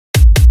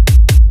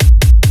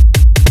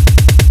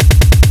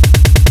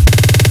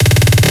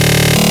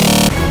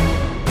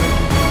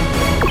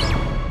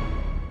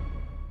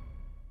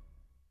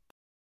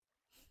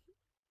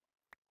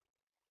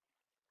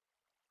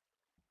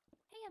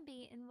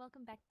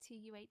welcome back to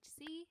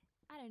UHC.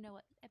 I don't know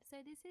what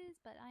episode this is,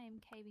 but I am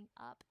caving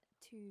up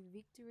to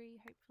victory,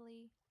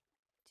 hopefully,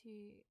 to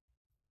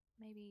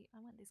maybe, I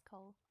want this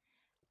coal.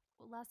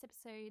 Well, last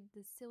episode,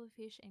 the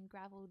silverfish and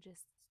gravel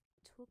just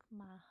took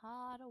my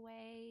heart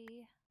away.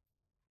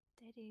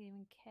 They didn't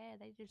even care.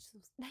 They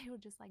were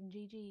just like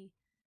GG,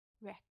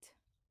 wrecked.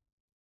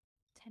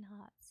 10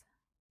 hearts.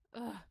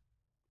 Ugh.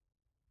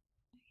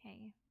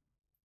 Okay.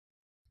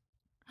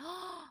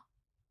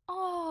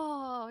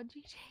 Oh,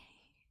 GG.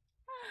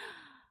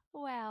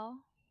 Wow.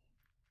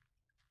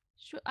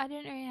 I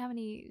don't know how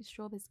many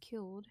strawberries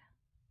killed.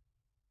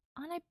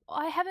 And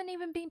I haven't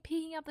even been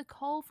picking up the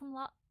coal from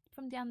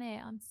down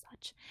there. I'm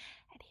such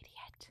an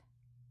idiot.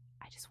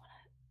 I just want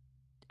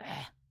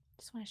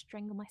to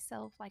strangle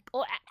myself. Like,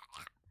 oh,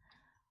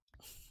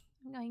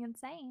 I'm going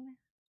insane.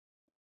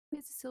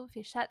 Where's the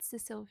silverfish? That's the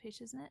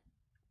silverfish, isn't it?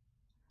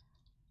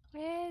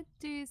 Where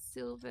do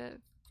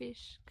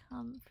silverfish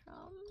come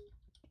from?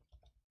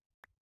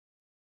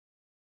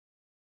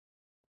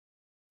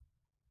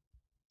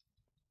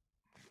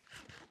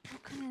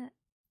 What kind of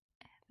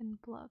heaven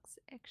blocks?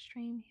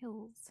 Extreme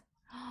hills.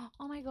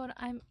 Oh my god,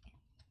 I'm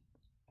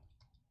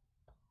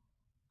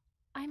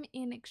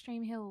in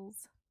extreme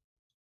hills.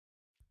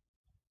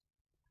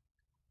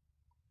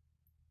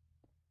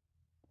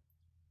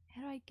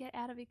 How do I get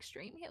out of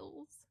extreme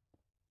hills?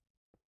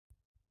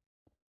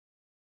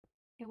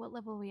 Okay, what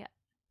level are we at?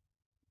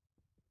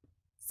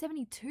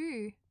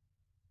 72.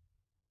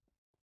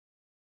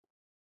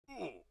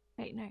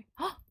 Wait, no.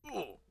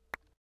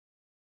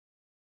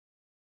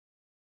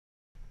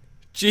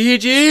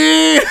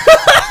 GG!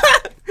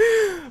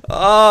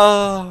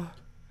 Oh,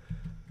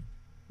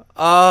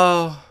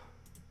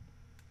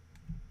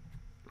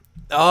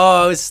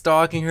 I was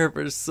stalking her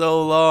for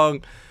so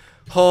long.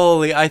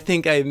 Holy, I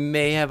think I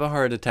may have a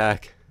heart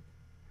attack.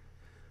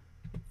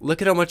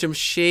 Look at how much I'm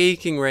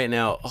shaking right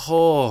now.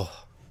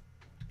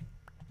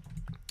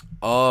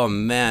 Oh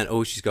man.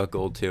 Oh, she's got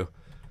gold too.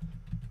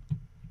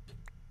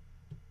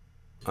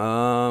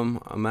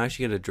 I'm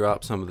actually gonna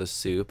drop some of the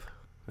soup.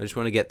 I just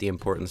want to get the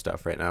important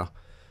stuff right now.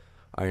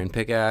 Iron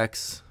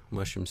pickaxe,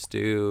 mushroom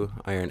stew,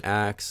 iron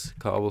axe,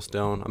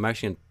 cobblestone. I'm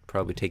actually gonna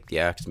probably take the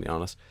axe, to be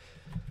honest.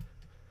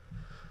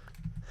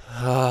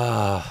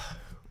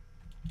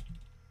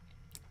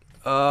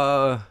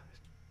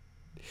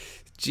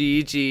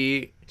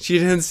 GG. She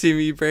didn't see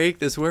me break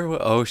this.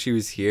 Oh, she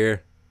was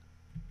here.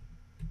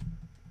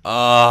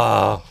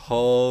 Oh,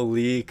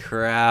 holy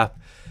crap.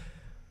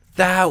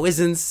 That was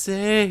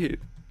insane.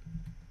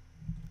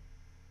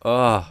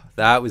 Oh,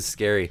 that was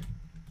scary.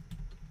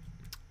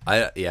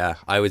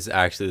 I was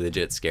actually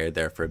legit scared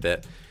there for a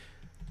bit.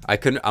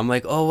 I'm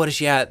like, oh, what is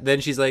she at?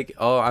 Then she's like,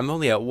 oh, I'm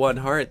only at 1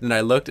 heart. And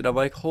I looked and I'm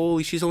like,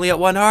 holy, she's only at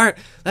 1 heart.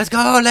 Let's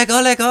go, let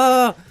go, let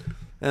go.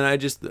 And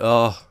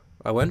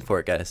I went for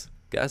it, guys.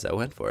 Guys, I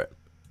went for it.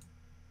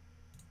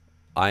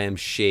 I am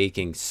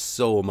shaking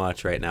so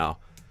much right now.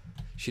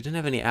 She didn't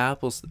have any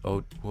apples.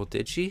 Oh, well,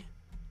 did she?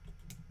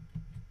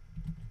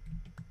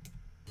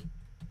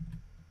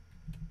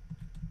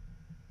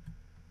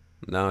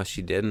 No,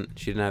 she didn't.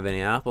 She didn't have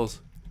any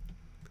apples.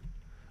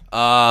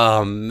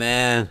 Oh,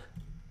 man.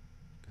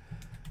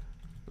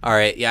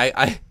 Alright, yeah,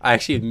 I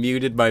actually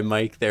muted my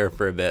mic there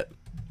for a bit.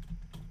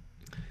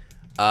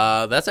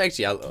 That's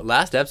actually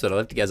last episode. I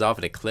left you guys off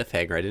at a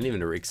cliffhanger. I didn't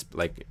even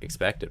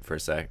expect it for a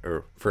sec.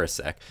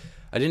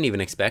 I didn't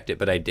even expect it,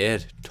 but I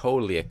did.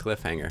 Totally a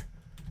cliffhanger.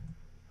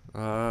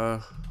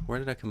 Where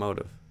did I come out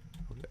of?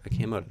 I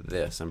came out of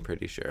this, I'm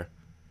pretty sure.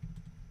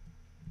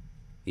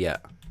 Yeah.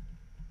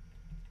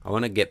 I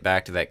want to get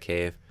back to that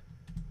cave.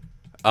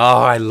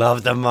 Oh, I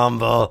love the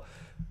mumble.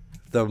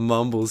 The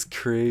mumble's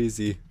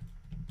crazy.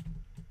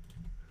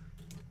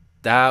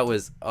 That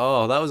was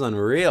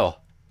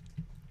unreal.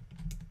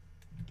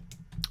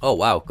 Oh,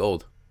 wow,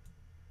 gold.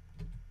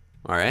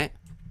 Alright.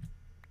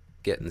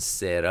 Getting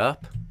set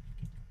up.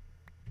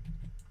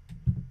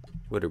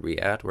 What are we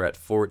at? We're at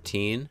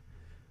 14.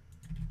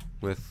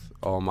 With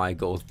all my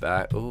gold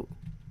back. Oh.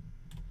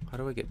 How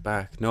do I get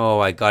back? No,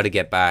 I gotta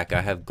get back.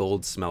 I have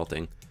gold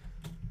smelting.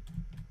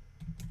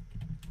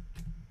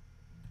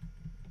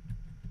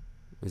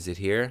 Is it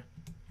here?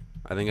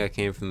 I think I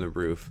came from the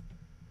roof.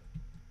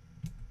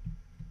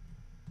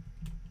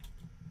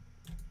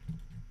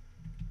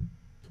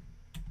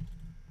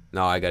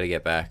 No, I gotta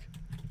get back.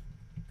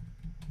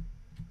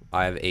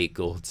 I have 8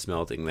 gold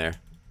smelting there.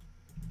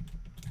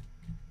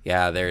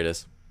 Yeah, there it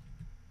is.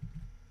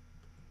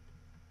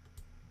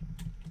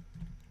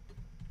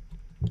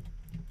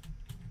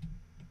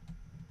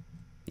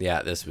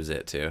 Yeah, this was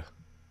it too.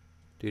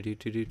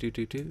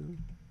 Do.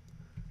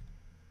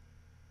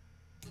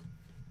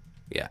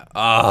 Yeah.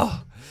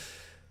 Oh,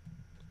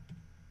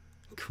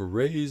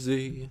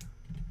 crazy.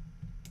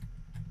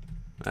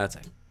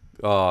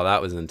 Oh,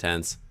 that was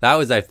intense. That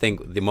was, I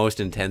think, the most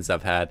intense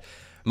I've had.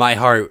 My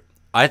heart.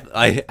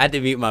 I had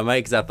to mute my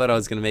mic because I thought I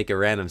was gonna make a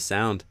random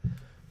sound.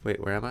 Wait,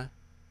 where am I?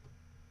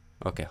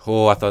 Okay.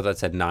 Oh, I thought that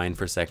said 9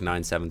 for a sec.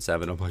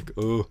 977. I'm like,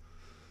 oh.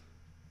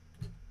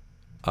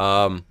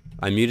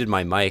 I muted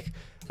my mic.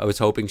 I was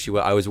hoping she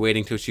would. I was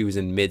waiting till she was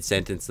in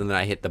mid-sentence, and then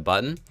I hit the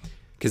button.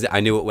 Because I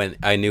knew it went.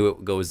 I knew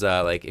it goes,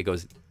 like, it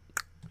goes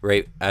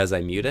right as I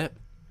mute it.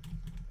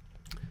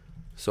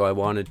 So I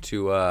wanted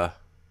to,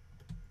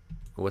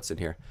 what's in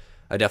here?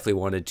 I definitely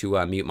wanted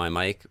to mute my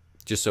mic.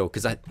 Just so,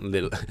 because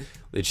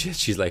legit,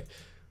 she's like,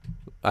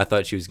 I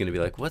thought she was going to be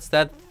like, what's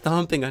that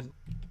thumping?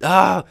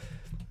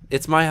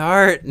 It's my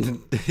heart.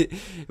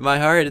 My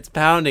heart, it's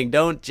pounding.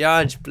 Don't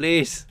judge,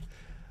 please.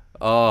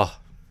 Oh.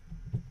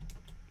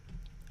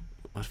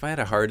 What if I had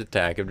a heart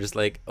attack? I'm just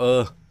like,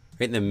 right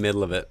in the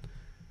middle of it.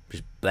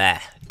 Just blah,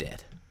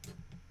 dead.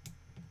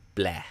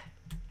 Blah.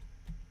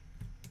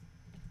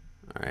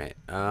 Alright,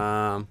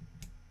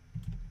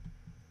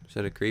 is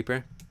that a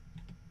creeper?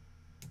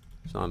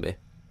 Zombie.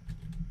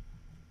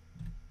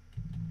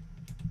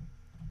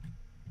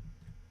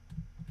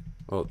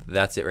 Oh,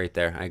 that's it right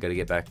there. I gotta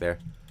get back there.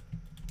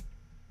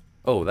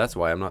 Oh, that's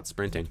why I'm not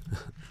sprinting.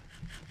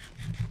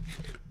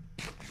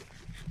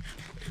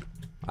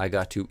 I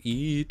got to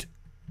eat.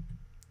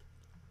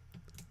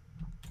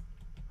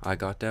 I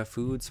got that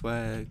food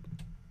swag.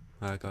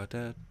 I got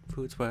that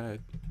food swag.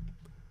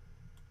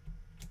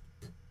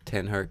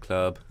 10 heart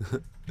club.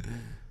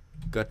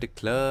 Got the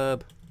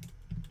club.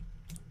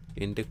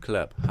 In the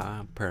club.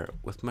 Hyper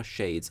with my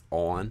shades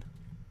on.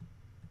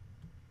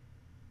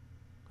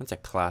 That's a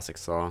classic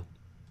song.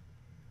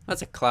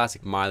 That's a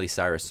classic Miley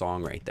Cyrus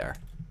song right there.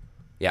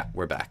 Yeah,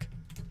 we're back.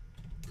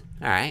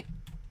 Alright.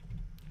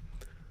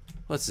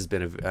 Well, this has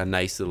been a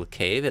nice little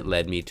cave. It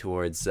led me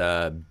towards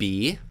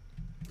B.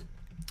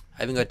 I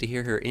haven't got to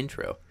hear her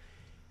intro.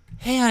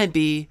 Hey, I'm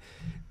B.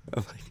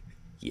 I'm like,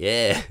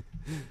 yeah.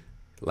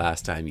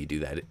 Last time you do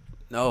that.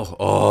 No.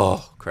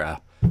 Oh,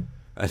 crap.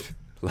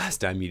 Last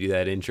time you do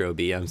that intro,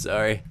 B. I'm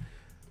sorry.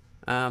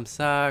 I'm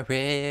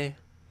sorry.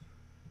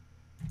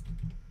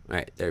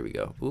 Alright, there we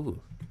go. Ooh.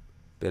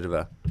 Bit of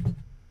a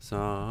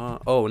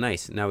song. Oh,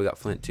 nice. Now we got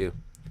flint, too.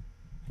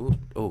 Ooh.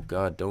 Oh,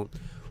 God, don't.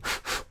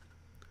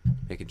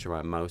 Making sure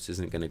my mouse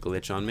isn't going to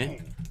glitch on me.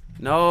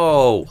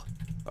 No!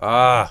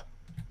 Ah!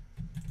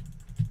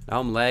 Now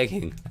I'm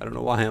lagging. I don't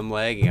know why I'm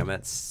lagging. I'm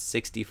at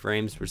 60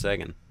 frames per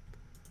second.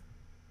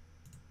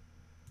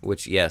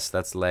 Which, yes,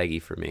 that's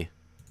laggy for me.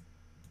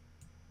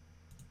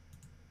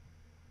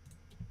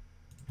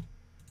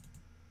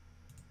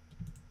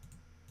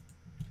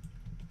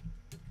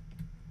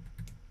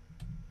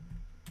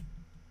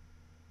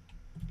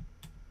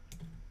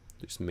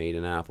 Just made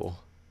an apple.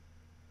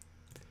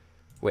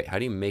 Wait, how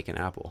do you make an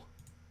apple?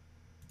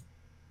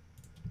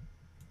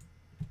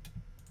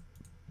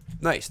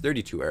 Nice,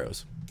 32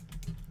 arrows.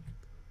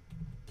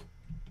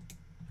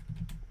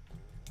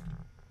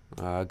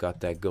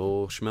 Got that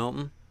gold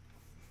schmelting.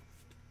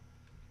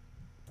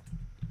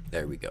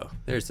 There we go.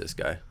 There's this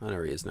guy. I know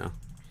where he is now.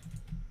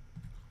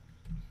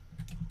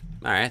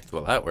 Alright,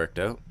 well that worked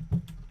out.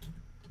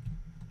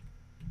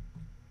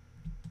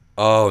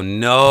 Oh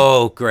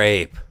no,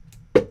 grape!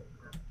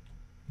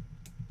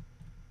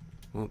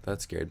 Well,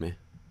 that scared me.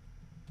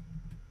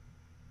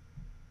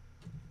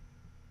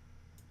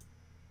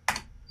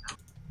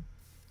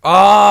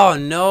 Oh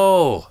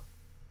no!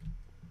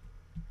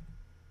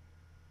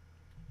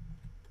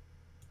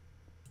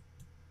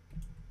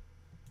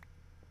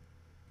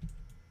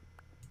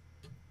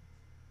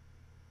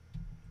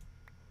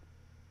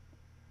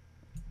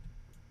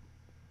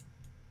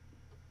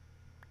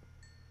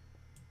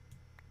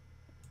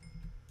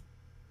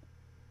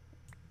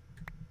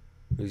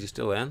 Is he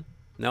still in?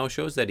 No, it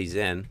shows that he's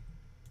in.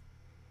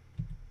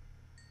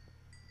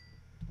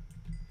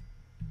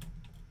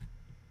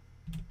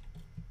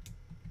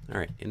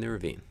 Alright, in the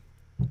ravine.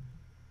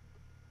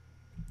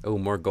 Oh,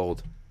 more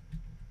gold.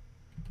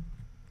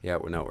 Yeah,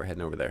 we're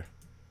heading over there.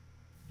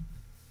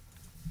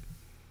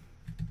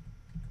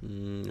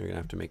 We're gonna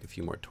have to make a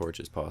few more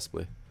torches,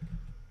 possibly.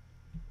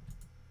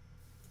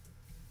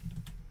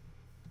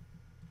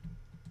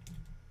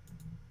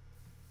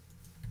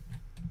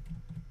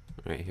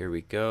 Alright, here we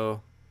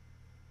go.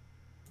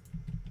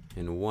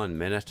 In 1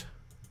 minute.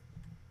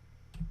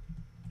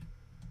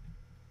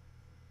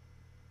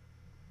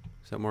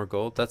 Is that more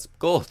gold? That's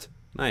gold!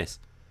 Nice.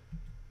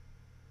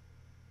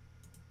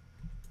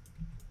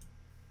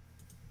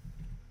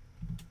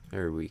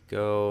 There we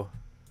go.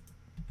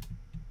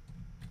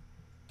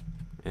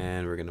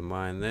 And we're gonna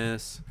mine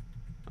this.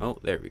 Oh,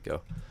 there we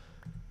go.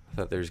 I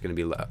thought there was gonna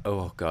be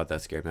oh god,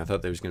 that scared me. I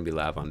thought there was gonna be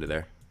lava under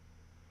there.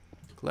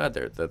 Glad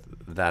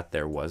that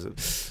there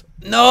wasn't.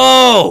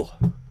 No!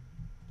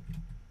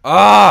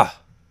 Ah!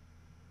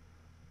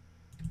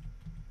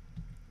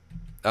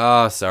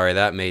 Oh, sorry.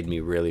 That made me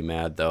really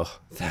mad, though.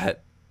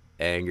 That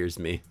angers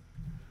me.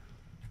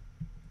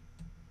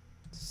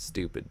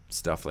 Stupid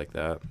stuff like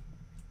that.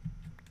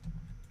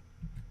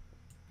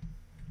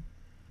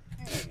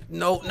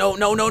 No, no,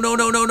 no, no, no,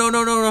 no, no, no,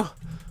 no, no, no.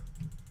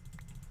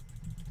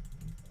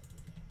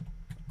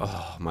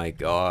 Oh, my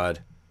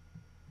God.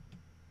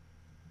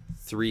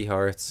 3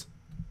 hearts.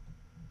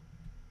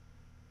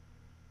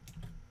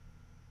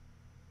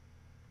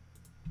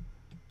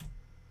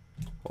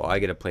 Well, I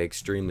gotta play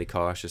extremely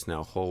cautious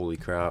now. Holy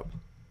crap.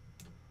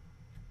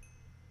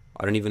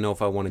 I don't even know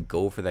if I want to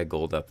go for that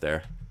gold up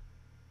there.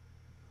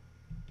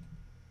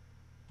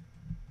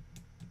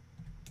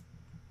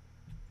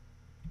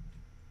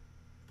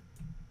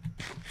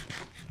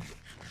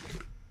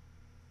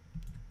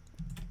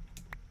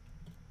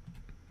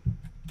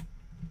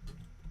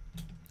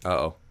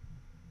 Uh-oh.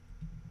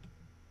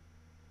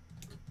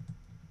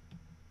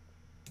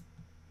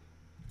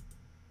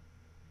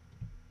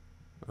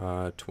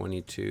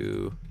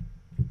 22.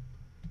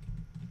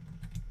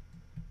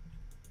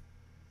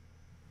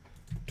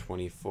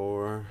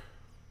 24.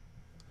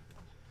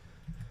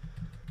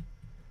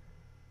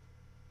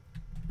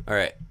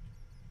 Alright.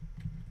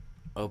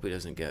 Hope he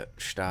doesn't get...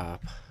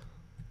 Stop.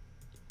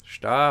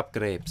 Stop,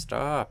 grape.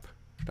 Stop.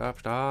 Stop,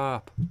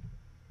 stop.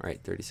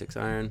 Alright, 36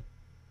 iron.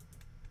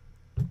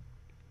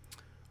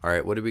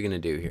 Alright, what are we going to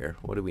do here?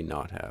 What do we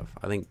not have?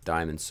 I think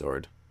diamond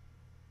sword.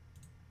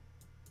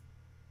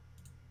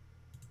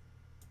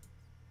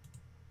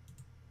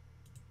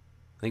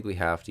 I think we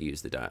have to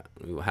use the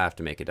we will have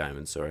to make a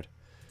diamond sword.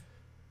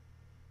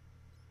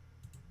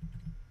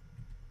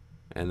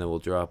 And then we'll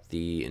drop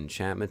the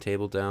enchantment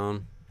table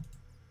down.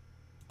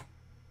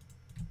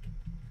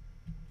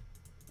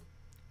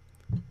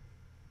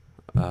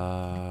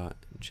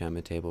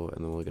 Enchantment table,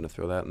 and then we're going to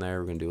throw that in there.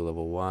 We're going to do a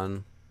level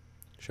 1.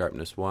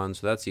 Sharpness 1.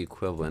 So that's the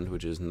equivalent,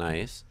 which is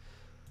nice.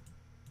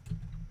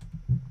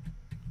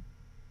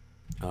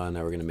 Now we're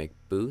going to make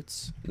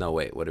boots. No,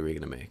 wait. What are we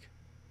going to make?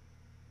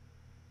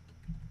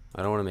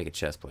 I don't want to make a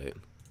chest plate.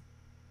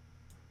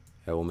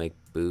 I will make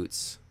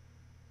boots.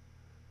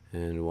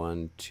 And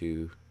 1,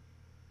 2...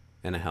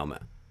 and a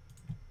helmet.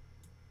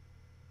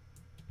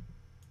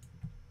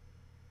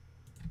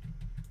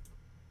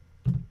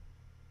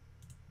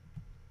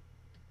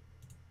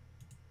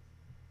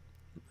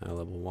 Now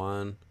level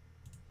 1.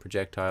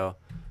 Projectile.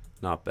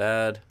 Not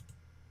bad.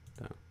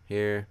 Down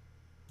here.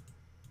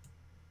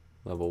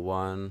 Level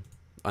 1.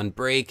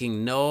 Unbreaking.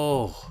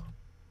 No!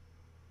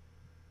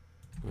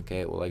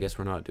 Okay, well I guess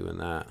we're not doing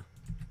that.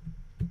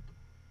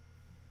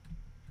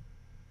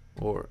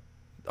 Or...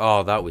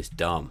 oh, that was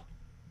dumb.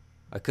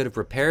 I could have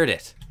repaired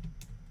it.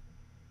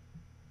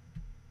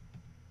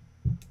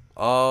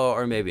 Oh,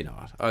 or maybe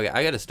not. Okay,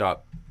 I gotta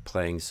stop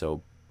playing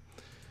so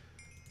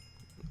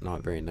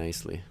not very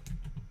nicely.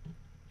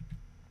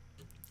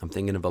 I'm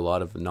thinking of a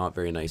lot of not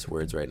very nice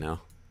words right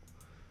now.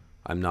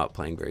 I'm not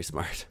playing very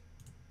smart.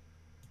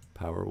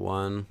 Power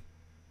 1.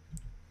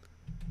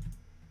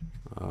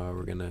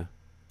 We're gonna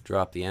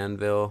drop the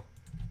anvil.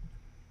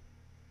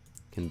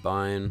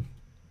 Combine.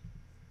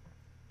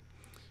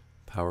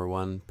 Power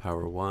 1,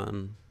 power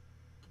 1.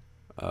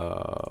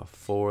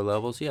 4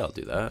 levels. Yeah, I'll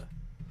do that.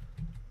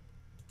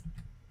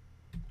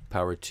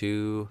 Power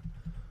 2.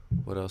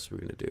 What else are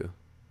we gonna do?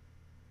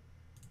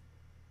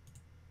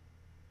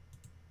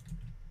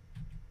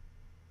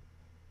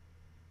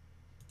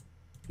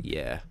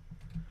 Yeah.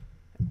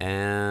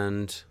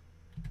 And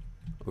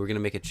we're gonna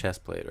make a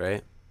chest plate,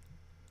 right?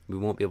 We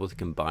won't be able to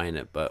combine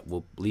it, but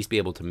we'll at least be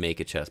able to make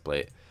a chest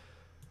plate,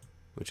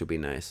 which will be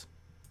nice.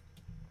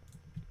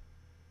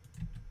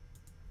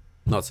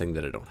 Not saying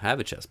that I don't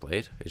have a chest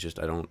plate. It's just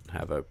I don't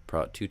have a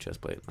Prot 2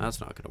 chest plate. That's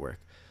not going to work.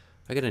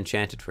 I got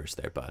enchanted first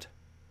there, bud.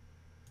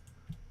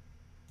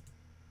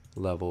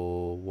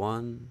 Level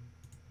 1.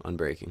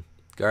 Unbreaking.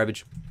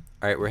 Garbage.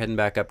 Alright, we're heading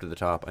back up to the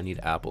top. I need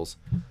apples.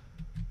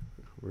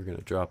 We're going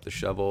to drop the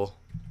shovel.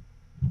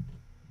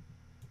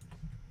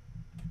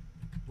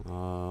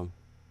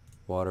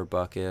 Water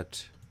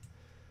bucket.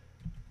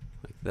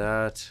 Like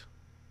that.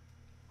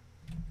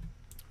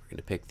 We're going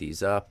to pick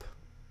these up.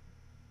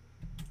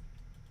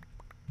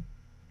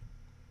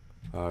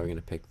 We're going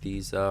to pick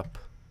these up.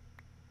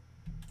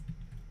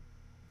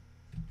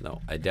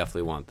 No, I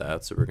definitely want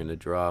that, so we're going to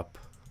drop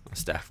a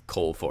stack of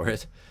coal for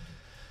it.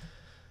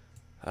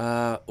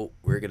 Oh,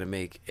 we're going to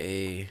make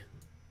a...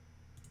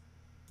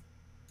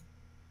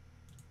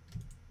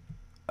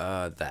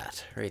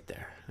 that, right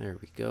there. There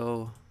we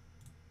go.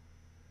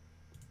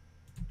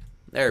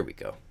 There we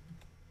go.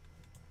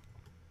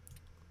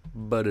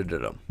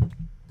 Ba-da-da-dum.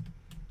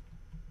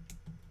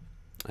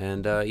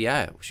 And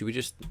yeah, should we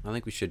just... I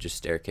think we should just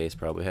staircase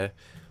probably, hey?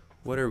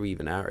 What are we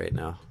even at right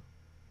now?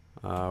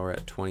 We're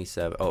at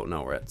 27. Oh,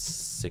 no, we're at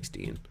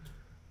 16.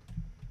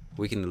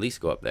 We can at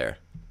least go up there.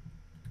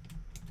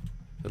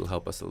 It'll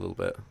help us a little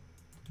bit.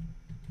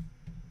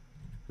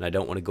 And I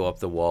don't want to go up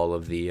the wall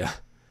of the...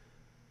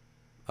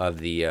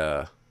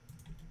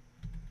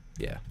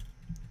 yeah.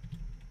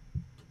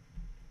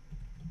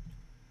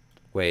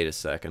 Wait a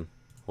second.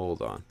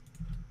 Hold on.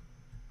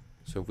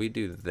 So if we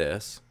do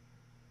this...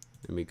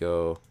 and we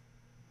go...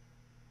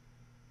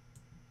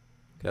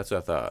 that's what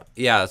I thought.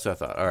 Yeah, that's what I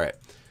thought. Alright.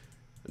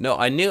 No,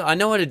 I know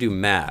how to do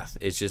math.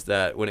 It's just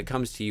that when it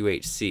comes to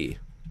UHC,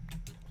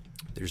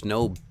 there's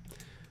no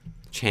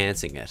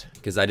chancing it.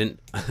 Because I didn't...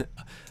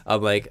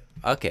 I'm like,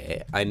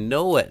 okay, I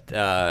know what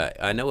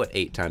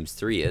 8 times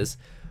 3 is.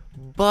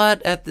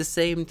 But at the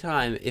same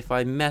time, if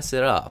I mess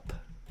it up,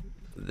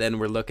 then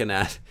we're looking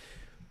at...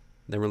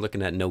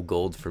 no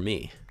gold for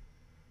me.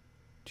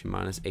 2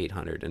 minus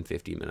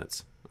 850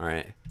 minutes.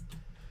 Alright.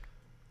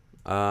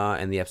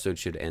 And the episode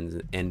should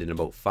end in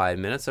about 5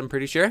 minutes, I'm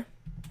pretty sure.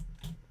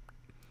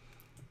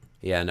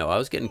 Yeah, no, I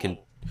was getting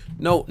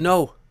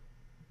no.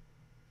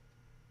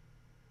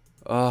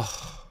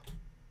 Oh.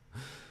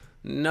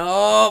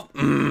 No.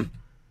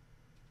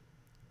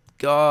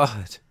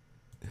 God.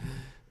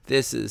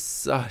 This is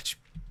such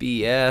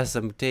BS.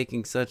 I'm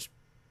taking such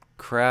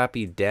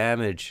crappy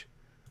damage.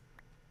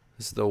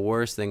 This is the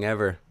worst thing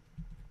ever.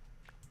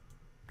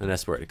 And I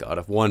swear to God,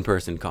 if one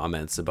person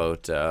comments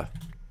about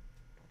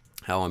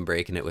how I'm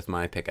breaking it with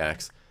my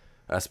pickaxe,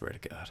 I swear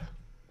to God.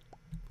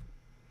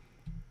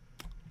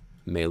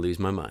 May lose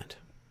my mind.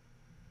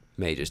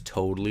 May just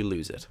totally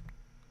lose it.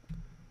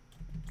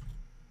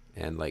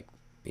 And like,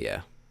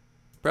 yeah.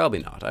 Probably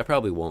not. I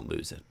probably won't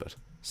lose it, but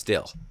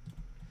still.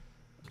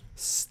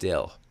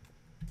 Still.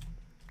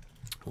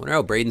 I wonder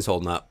how Braden's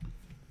holding up.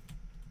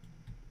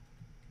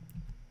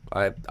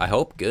 I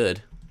hope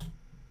good.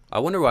 I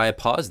wonder why I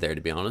paused there,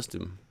 to be honest.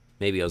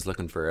 Maybe I was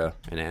looking for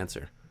an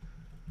answer.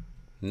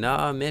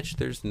 Nah, Mitch,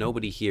 there's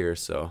nobody here,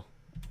 so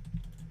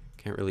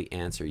can't really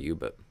answer you,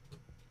 but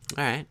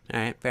alright,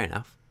 fair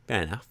enough.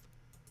 Fair enough.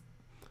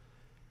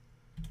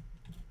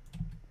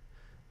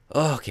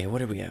 Okay,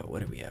 what are we at?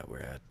 What are we at? We're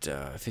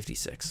at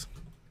 56.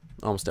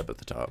 Almost up at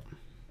the top.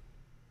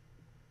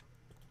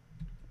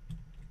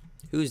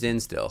 Who's in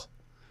still?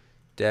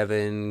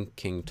 Devin,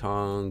 King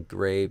Tong,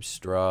 Grape,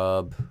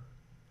 Straub.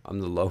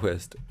 I'm the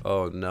lowest.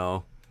 Oh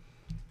no.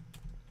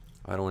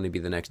 I don't want to be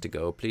the next to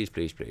go. Please,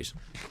 please, please.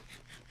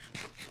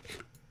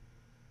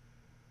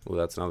 Well,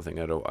 that's another thing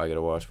I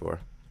gotta watch for.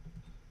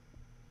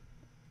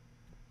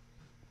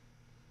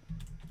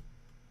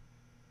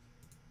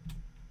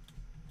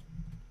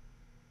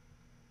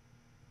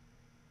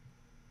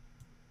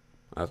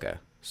 Okay,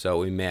 so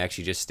we may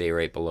actually just stay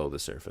right below the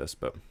surface,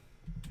 but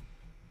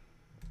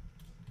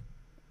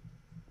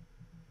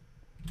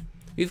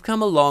we've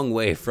come a long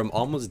way from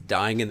almost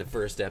dying in the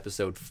first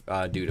episode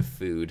due to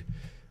food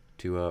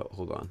to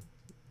hold on,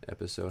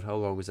 episode, how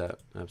long was that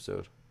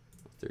episode?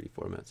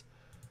 34 minutes.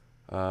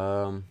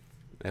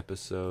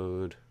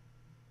 Episode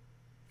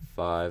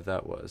 5,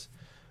 that was.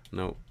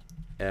 No,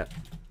 at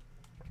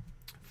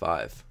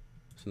 5.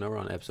 So now we're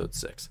on episode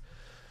 6.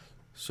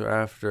 So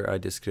after I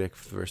disconnect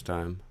for the first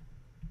time,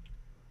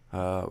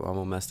 I'm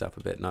all messed up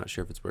a bit. Not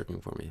sure if it's working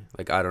for me.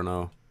 Like, I don't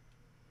know.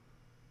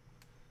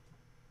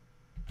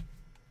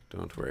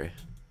 Don't worry.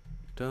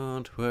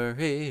 Don't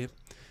worry.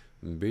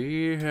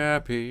 Be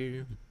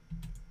happy.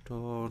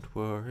 Don't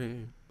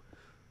worry.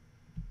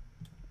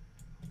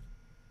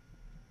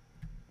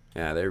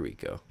 Yeah, there we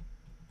go.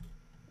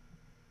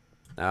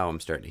 Now I'm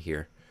starting to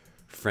hear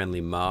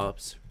friendly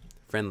mobs.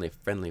 Friendly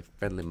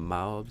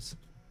mobs.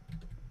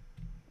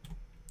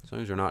 As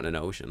long as we're not in an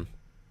ocean.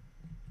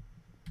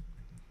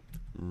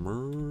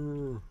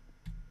 Murr.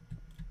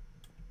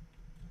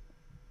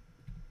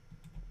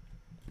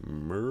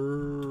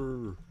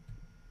 Murr.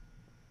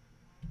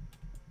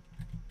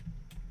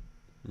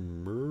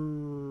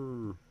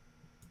 Murr.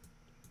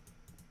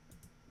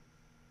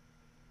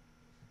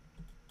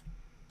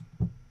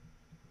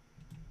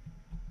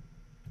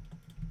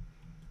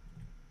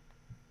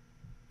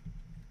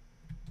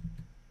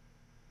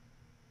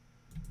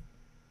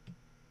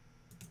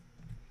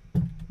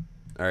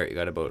 All right, you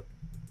got about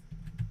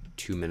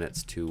 2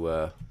 minutes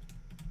to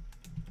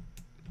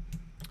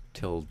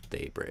till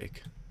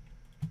daybreak.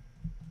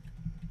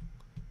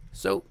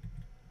 So,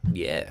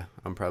 yeah,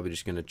 I'm probably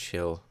just gonna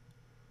chill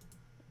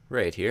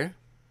right here.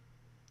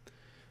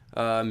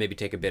 Maybe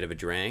take a bit of a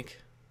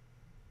drink.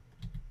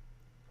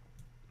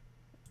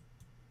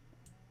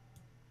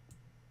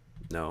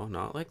 No,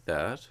 not like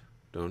that.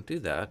 Don't do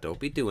that. Don't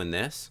be doing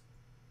this.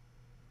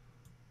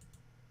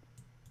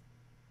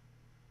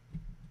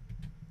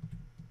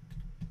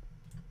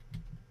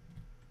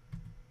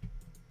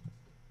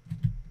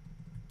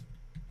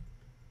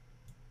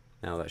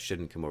 Now that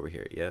shouldn't come over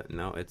here. Yeah,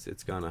 no,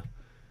 it's gonna.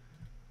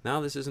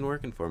 Now this isn't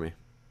working for me.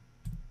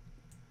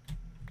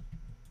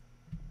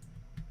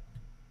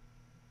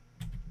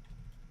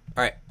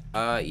 All right.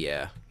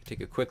 Yeah.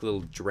 Take a quick little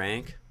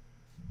drink.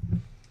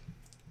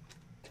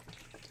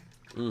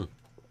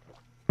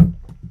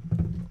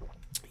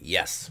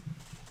 Yes.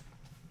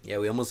 Yeah,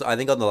 we almost. I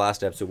think on the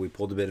last episode we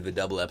pulled a bit of a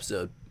double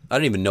episode. I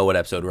don't even know what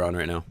episode we're on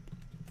right now.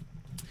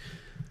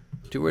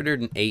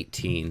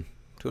 218,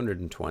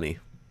 220.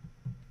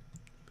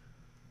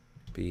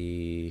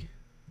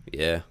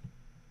 Yeah.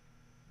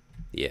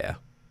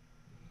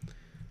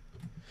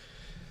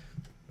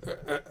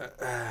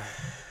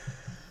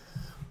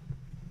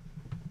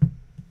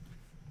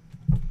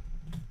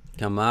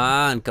 Come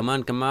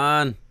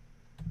on.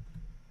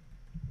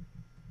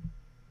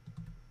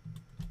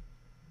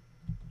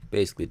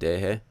 Basically day,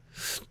 hey?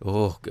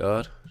 Oh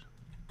God.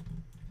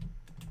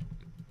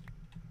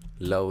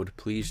 Load,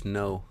 please,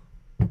 no.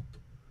 Oh,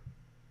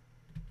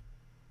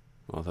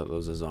 I thought that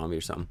was a zombie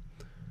or something.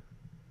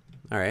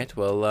 Alright,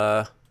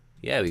 well,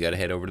 yeah, we gotta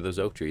head over to those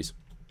oak trees.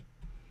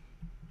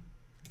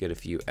 Get a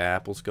few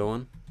apples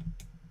going.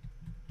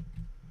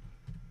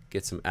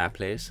 Get some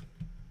apples.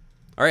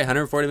 Alright,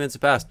 140 minutes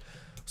have passed.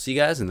 See you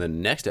guys in the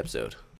next episode.